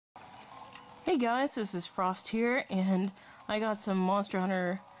Hey guys, this is Frost here, and I got some Monster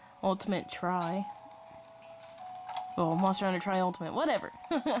Hunter Ultimate Tri. Well, Monster Hunter Tri Ultimate, whatever.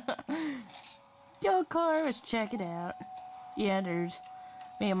 Yo, car, let's check it out. Yeah, there's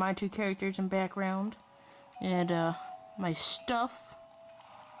me and my two characters in background, and my stuff.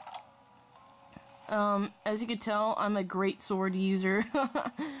 As you can tell, I'm a great sword user.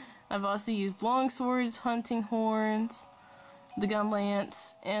 I've also used long swords, hunting horns, the gun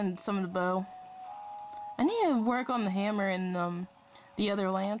lance, and some of the bow. I need to work on the hammer and the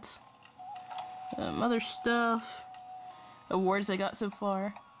other lance. Other stuff. Awards I got so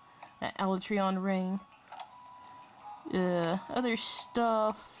far. That Alatreon ring. Other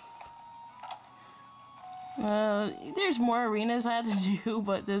stuff. There's more arenas I had to do,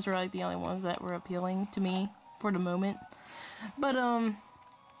 but those are like the only ones that were appealing to me for the moment. But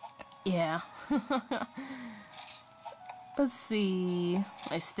yeah. Let's see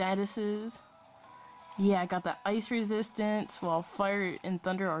my statuses. Yeah, I got the ice resistance, while fire and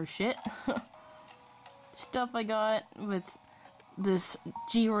thunder are shit. Stuff I got with this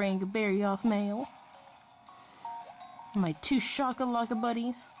G-Rank Barryoth male. My two Shaka-Laka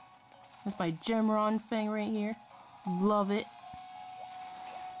buddies. That's my Gemron thing right here. Love it.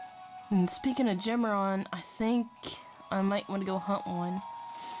 And speaking of Gemron, I think I might want to go hunt one.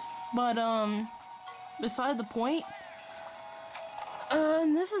 But, beside the point,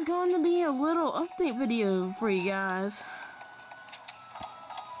 this is going to be a little update video for you guys.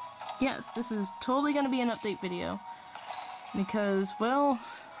 Yes, this is totally going to be an update video. Because, well,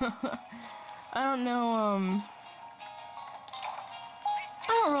 I don't know,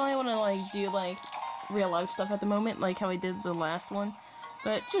 I don't really want to, like, do, like, real life stuff at the moment, like how I did the last one.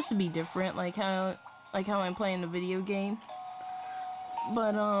 But just to be different, like how I'm playing a video game.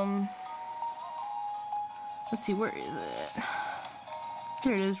 But, let's see, where is it?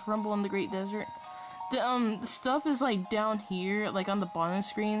 Here it is, Rumble in the Great Desert. The stuff is, like, down here, like, on the bottom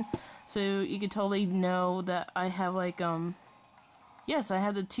screen. So you can totally know that I have, like, yes, I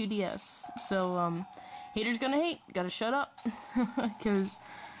have the 2DS. So, haters gonna hate. Gotta shut up. Because,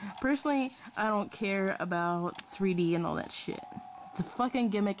 personally, I don't care about 3D and all that shit. It's a fucking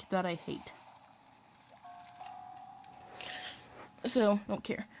gimmick that I hate. So, don't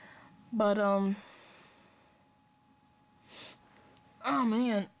care. But, oh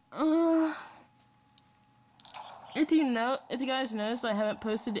man, if you guys notice, I haven't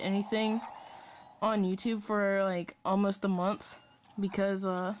posted anything on YouTube for like almost a month because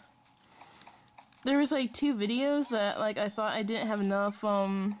there was like 2 videos that like I thought I didn't have enough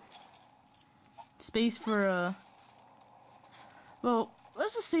space for well,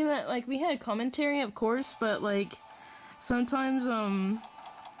 let's just say that like we had commentary, of course, but like sometimes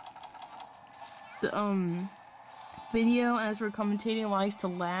the video as we're commentating likes to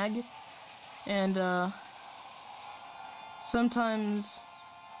lag, and sometimes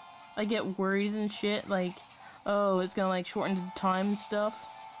I get worried and shit, like, oh, it's gonna like shorten the time and stuff.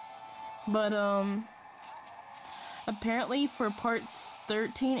 But apparently for parts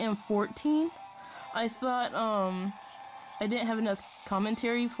 13 and 14, I thought I didn't have enough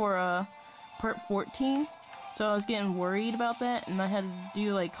commentary for part 14, so I was getting worried about that, and I had to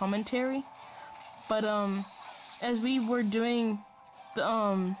do like commentary. But as we were doing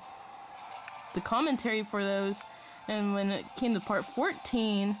the commentary for those, and when it came to part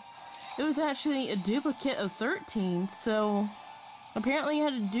 14, it was actually a duplicate of 13, so apparently I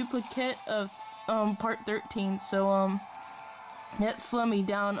had a duplicate of part 13, so that slowed me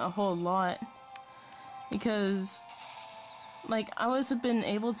down a whole lot, because like I wasn't been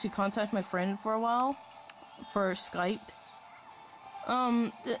able to contact my friend for a while for Skype.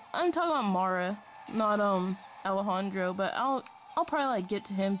 I'm talking about Mara, not Alejandro, but I'll probably like get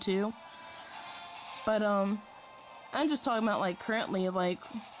to him too. But I'm just talking about like currently, like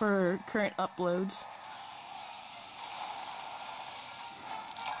for current uploads.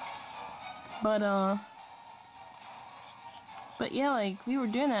 But yeah, like we were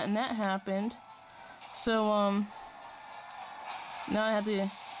doing that and that happened. So now I have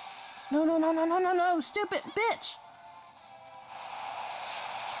to no, stupid bitch.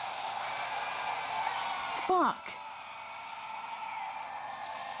 Fuck.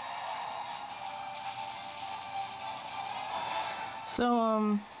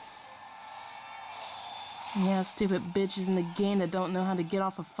 So, yeah, stupid bitches in the game that don't know how to get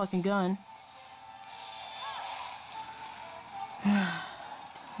off a fucking gun.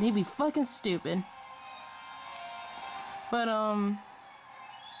 They be fucking stupid. But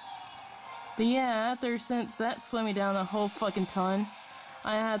yeah, since that slowed me down a whole fucking ton,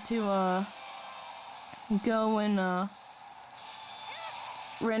 I had to, go and,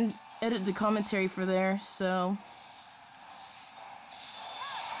 edit the commentary for there, so.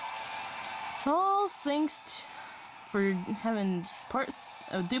 All thanks for having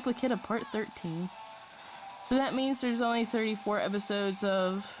a duplicate of part 13. So that means there's only 34 episodes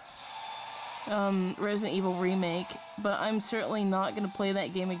of Resident Evil Remake, but I'm certainly not gonna play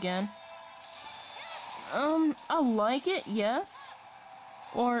that game again. I like it, yes.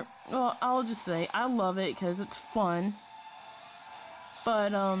 Or, well, I'll just say, I love it because it's fun.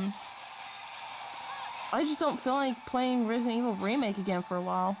 But, I just don't feel like playing Resident Evil Remake again for a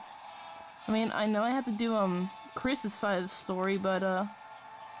while. I mean, I know I have to do, Chris's side of the story, but,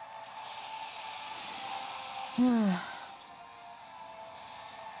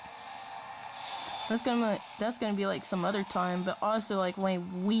 that's gonna be like some other time, but honestly, like, my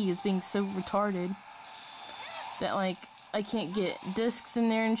Wii is being so retarded that, like, I can't get discs in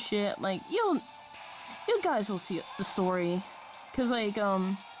there and shit. Like, you guys will see the story. Cause, like,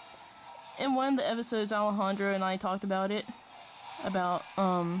 in one of the episodes, Alejandro and I talked about it. About,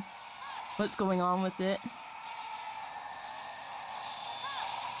 what's going on with it.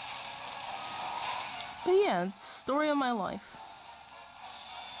 But yeah, it's the story of my life.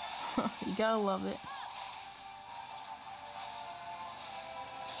 You gotta love it.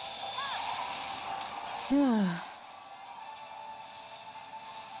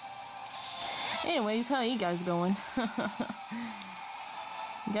 Anyways, how are you guys going?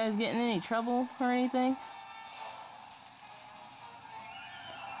 You guys getting in any trouble or anything?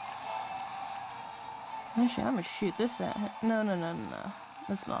 Actually, I'm gonna shoot this at him. No.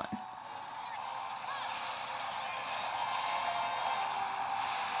 That's not.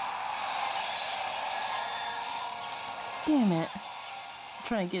 Damn it. I'm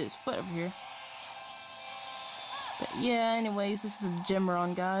trying to get his foot over here. But yeah, anyways, this is the gym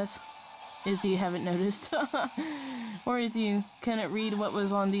run, guys. If you haven't noticed. Or if you couldn't read what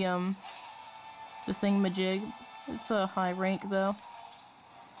was on the thingamajig. It's a high rank, though.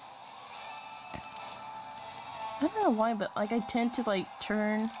 I don't know why, but, like, I tend to, like,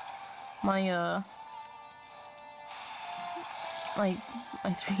 turn my, like,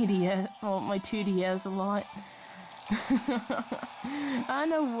 my 3DS, well, my 2DS a lot. I don't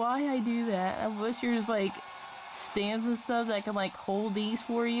know why I do that. I wish there's, like, stands and stuff that can, like, hold these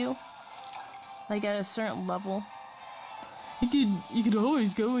for you. Like, at a certain level. You could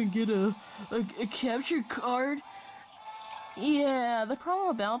always go and get a capture card. Yeah, the problem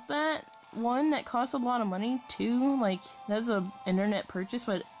about that, one, that costs a lot of money. Two, like, that's a internet purchase,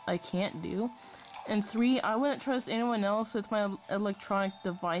 what I can't do. And three, I wouldn't trust anyone else with my electronic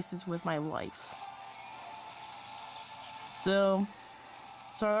devices with my life. So,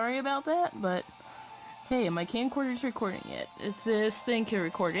 sorry about that, but hey, my camcorder's recording it. If this thing can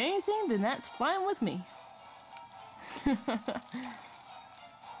record anything, then that's fine with me. Did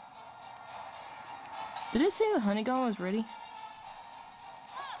it say the honeycomb was ready?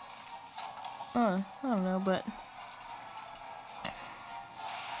 I don't know, but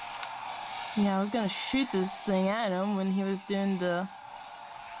yeah, I was gonna shoot this thing at him when he was doing the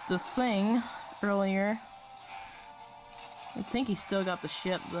thing earlier. I think he still got the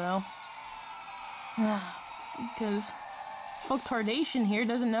ship though. Because fucktardation here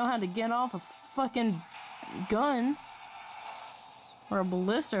doesn't know how to get off a fucking gun. Or a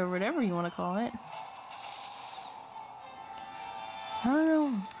ballista or whatever you want to call it. I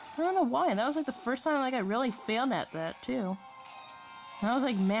don't know why. That was like the first time like I really failed at that too. And I was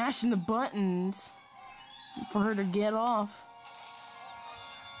like mashing the buttons for her to get off.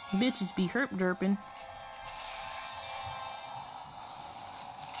 Bitches be herp derping.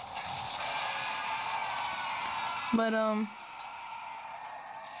 But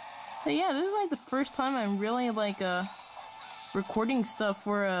yeah, this is like the first time I'm really like recording stuff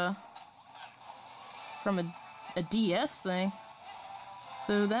for from a DS thing.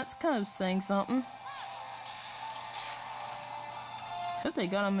 So that's kind of saying something. Hope they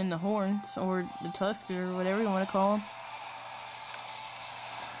got them in the horns or the tusks or whatever you want to call them.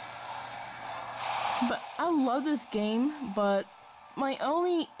 But I love this game, but my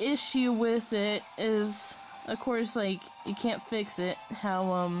only issue with it is, of course, like, you can't fix it.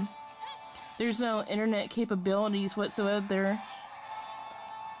 How, there's no internet capabilities whatsoever.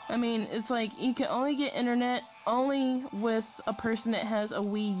 I mean, it's like, you can only get internet only with a person that has a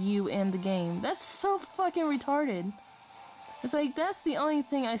Wii U and the game. That's so fucking retarded. It's like, that's the only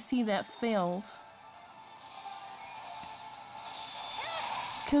thing I see that fails.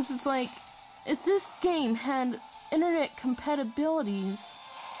 Because it's like, if this game had internet compatibilities,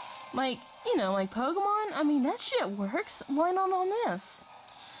 like, you know, like Pokemon, I mean, that shit works. Why not on this?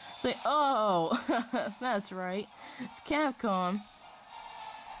 It's like, oh, that's right. It's Capcom.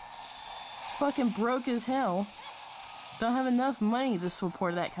 fucking broke as hell. Don't have enough money to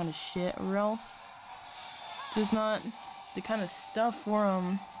support that kind of shit, or else. Just not the kind of stuff for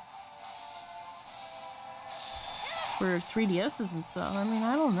 3DSs and stuff. I mean,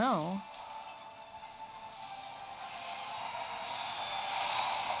 I don't know.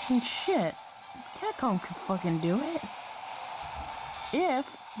 I mean, shit. Capcom could fucking do it.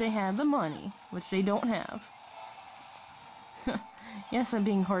 If they had the money, which they don't have. Yes, I'm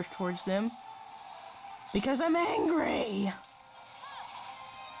being harsh towards them. Because I'm angry!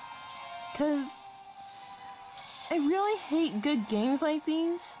 Because I really hate good games like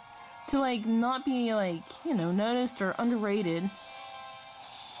these to, like, not be, like, you know, noticed or underrated.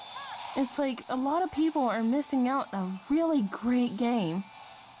 It's like, a lot of people are missing out on a really great game.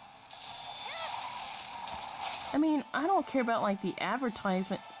 I mean, I don't care about, like, the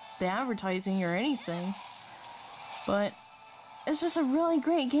advertising or anything. But it's just a really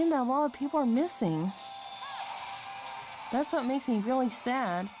great game that a lot of people are missing. That's what makes me really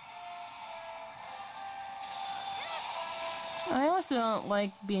sad. I also don't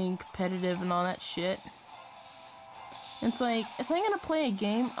like being competitive and all that shit. It's like, if I'm gonna play a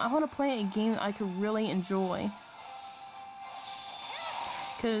game, I want to play a game I could really enjoy.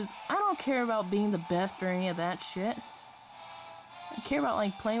 Because I don't care about being the best or any of that shit. I care about,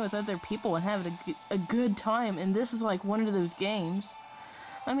 like, playing with other people and having a good time, and this is, like, one of those games.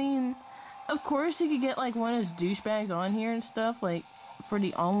 I mean, of course you could get, like, one of those douchebags on here and stuff, like, for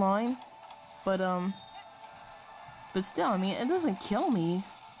the online. But still, I mean, it doesn't kill me.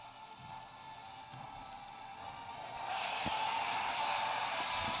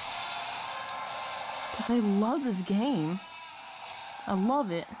 Because I love this game. I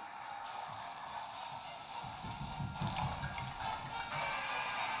love it.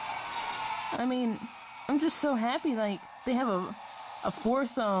 I mean, I'm just so happy, like, they have a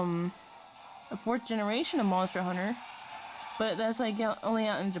fourth generation of Monster Hunter, but that's, like, only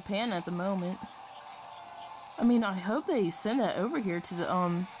out in Japan at the moment. I mean, I hope they send that over here to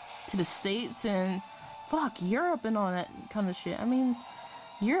the States and, fuck, Europe and all that kind of shit. I mean,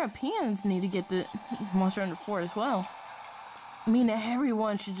 Europeans need to get the Monster Hunter 4 as well. I mean,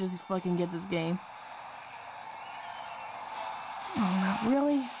 everyone should just fucking get this game. Oh, no,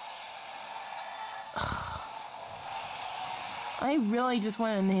 really? I really just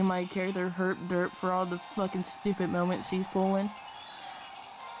want to name my character Herp Derp for all the fucking stupid moments she's pulling.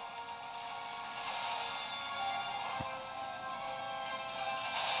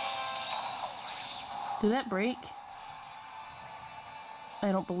 Did that break?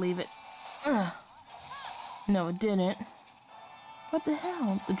 I don't believe it. Ugh. No, it didn't. What the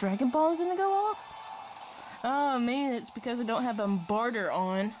hell? The Dragon Ball's gonna go off? Oh man, it's because I don't have Bombarder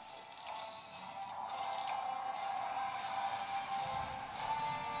on.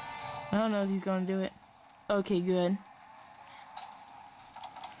 I don't know if he's gonna do it. Okay, good.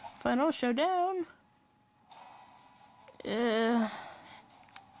 Final showdown. I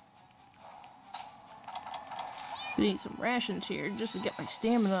need some rations here just to get my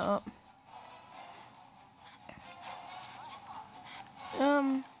stamina up.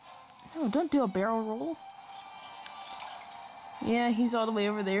 No, don't do a barrel roll. Yeah, he's all the way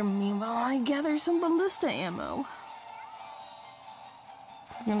over there. Meanwhile, I gather some ballista ammo.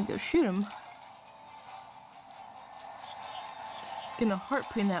 I'm gonna go shoot him. Gonna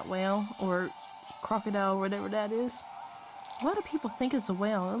harpoon that whale, or crocodile, whatever that is. A lot of people think it's a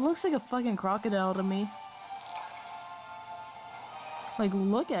whale. It looks like a fucking crocodile to me. Like,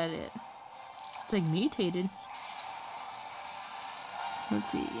 look at it. It's like mutated. Let's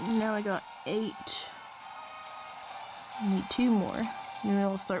see, now I got 8. I need 2 more. And then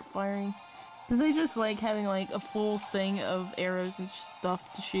I'll start firing. Because I just like having like a full thing of arrows and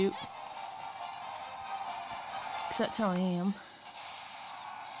stuff to shoot. Because that's how I am.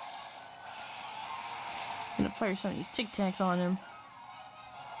 I'm gonna fire some of these Tic Tacs on him.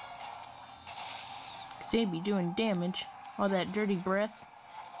 Because they'd be doing damage. All that dirty breath.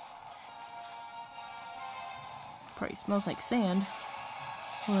 Probably smells like sand.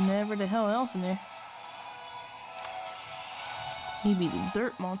 Whatever the hell else in there. He'd be the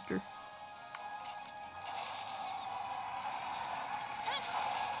dirt monster.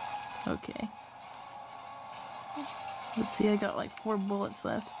 Okay. Let's see, I got like 4 bullets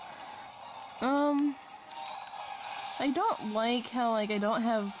left. I don't like how like I don't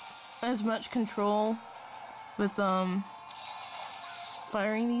have as much control with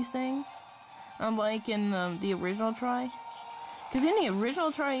firing these things. Unlike in the original try. Because in the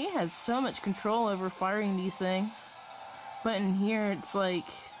original try, he had so much control over firing these things. But in here, it's like,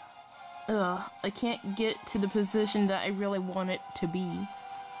 I can't get to the position that I really want it to be.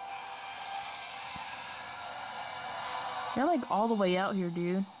 You're like all the way out here,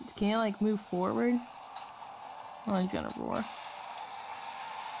 dude. Can you like move forward? Oh, he's gonna roar.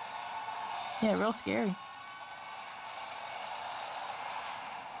 Yeah, real scary.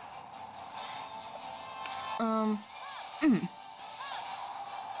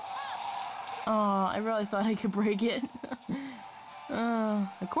 Oh, I really thought I could break it.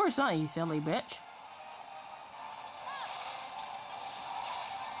 Of course not, you silly bitch.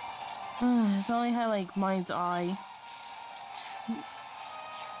 If I only had like Mind's Eye.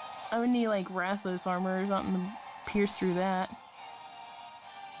 I would need like Rathalos armor or something to pierce through that.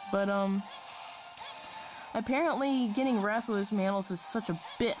 But apparently getting Rathalos mantles is such a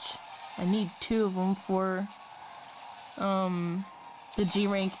bitch. I need 2 of them for the G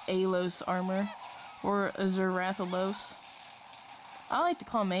rank Alos armor, or Azure Rathalos. I like to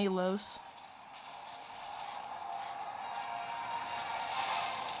call him Alos.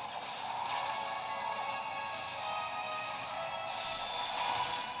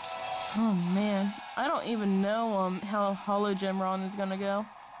 Oh man, I don't even know how Hollow Gemron is gonna go.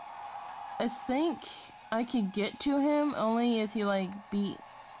 I think I could get to him only if he like beat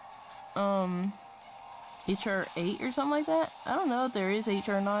HR 8 or something like that. I don't know if there is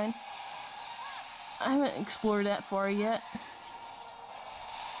HR 9. I haven't explored that far yet.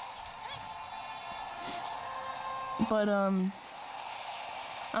 But I'm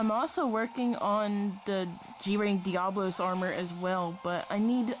also working on the G-Rank Diablos armor as well, but I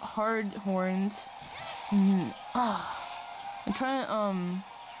need hard horns. I'm trying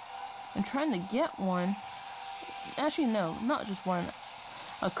to get one. Actually, no, not just one.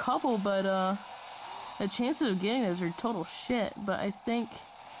 A couple, but the chances of getting those are total shit. But I think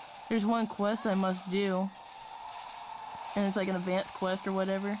there's one quest I must do, and it's like an advanced quest or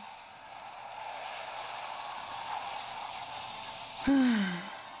whatever.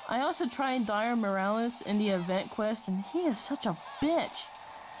 I also tried Dire Morales in the event quest, and he is such a bitch.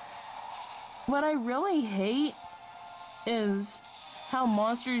 What I really hate is how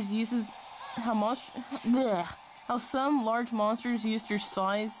monsters how some large monsters use their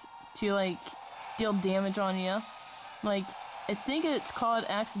size to like deal damage on you. Like, I think it's called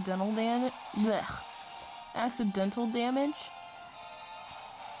accidental damage. Accidental damage.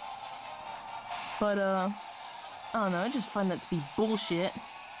 But I don't know, I just find that to be bullshit.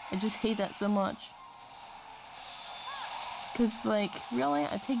 I just hate that so much. Cause like, really,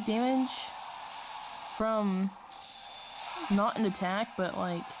 I take damage from not an attack, but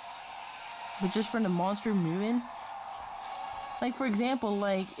just from the monster moving. Like, for example,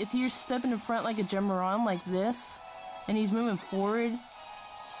 like, if you're stepping in front like a Gemeron like this, and he's moving forward,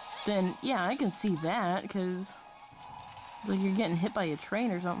 then yeah, I can see that, cause like you're getting hit by a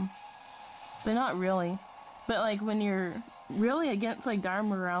train or something. But not really. But like when you're really against like Dire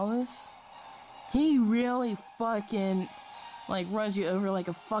Morales, he really fucking like runs you over like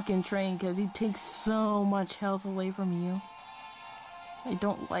a fucking train because he takes so much health away from you. I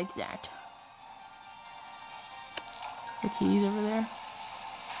don't like that. The keys over there.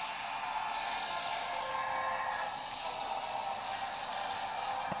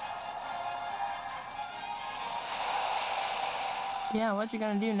 Yeah, what you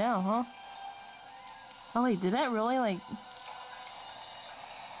gonna do now, huh? Oh wait, did that really like...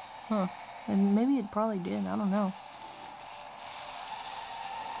 Huh. And maybe it probably did, I don't know.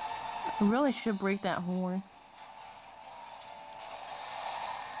 I really should break that horn.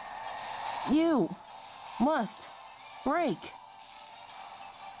 You must break.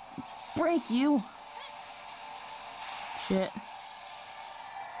 Break, you. Shit.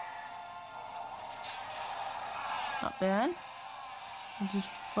 Not bad. I'll just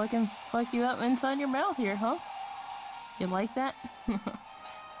fucking fuck you up inside your mouth here, huh? You like that?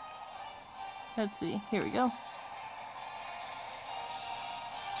 Let's see. Here we go.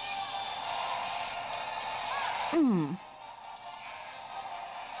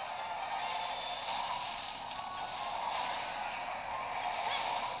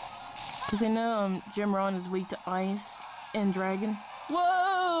 Because I know Gemeron is weak to ice and dragon.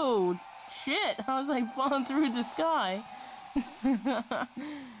 Whoa! Shit! I was like falling through the sky.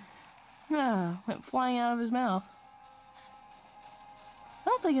 Went flying out of his mouth. I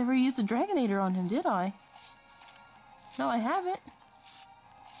don't think I ever used a Dragonator on him, did I? No, I haven't.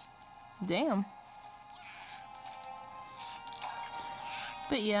 Damn.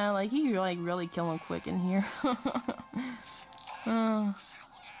 But yeah, like, you can like really kill him quick in here.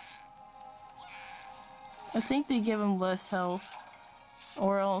 I think they give him less health.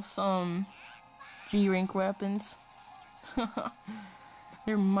 Or else, G-rank weapons.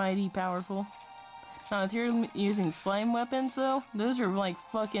 They're mighty powerful. Now, if you're using slime weapons, though, those are like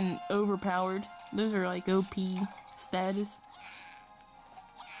fucking overpowered. Those are like OP status.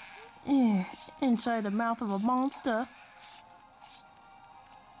 Inside the mouth of a monster.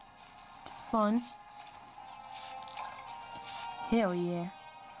 Fun. Hell yeah.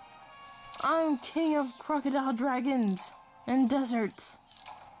 I'm king of crocodile dragons and deserts.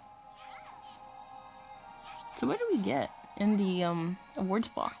 So what do we get in the awards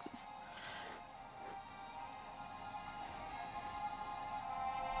boxes?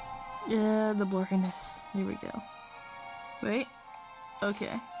 Yeah, the blurriness. Here we go. Wait.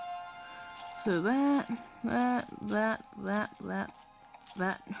 Okay. So that,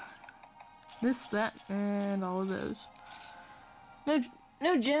 this, that, and all of those.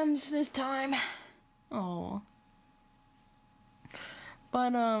 No gems this time. Oh.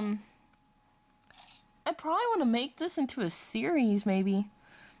 But I probably want to make this into a series, maybe.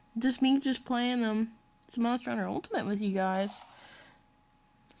 Just me playing some Monster Hunter Ultimate with you guys.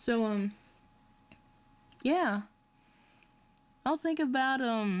 So yeah. I'll think about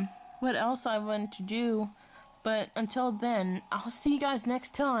what else I want to do. But until then, I'll see you guys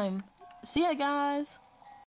next time. See ya, guys.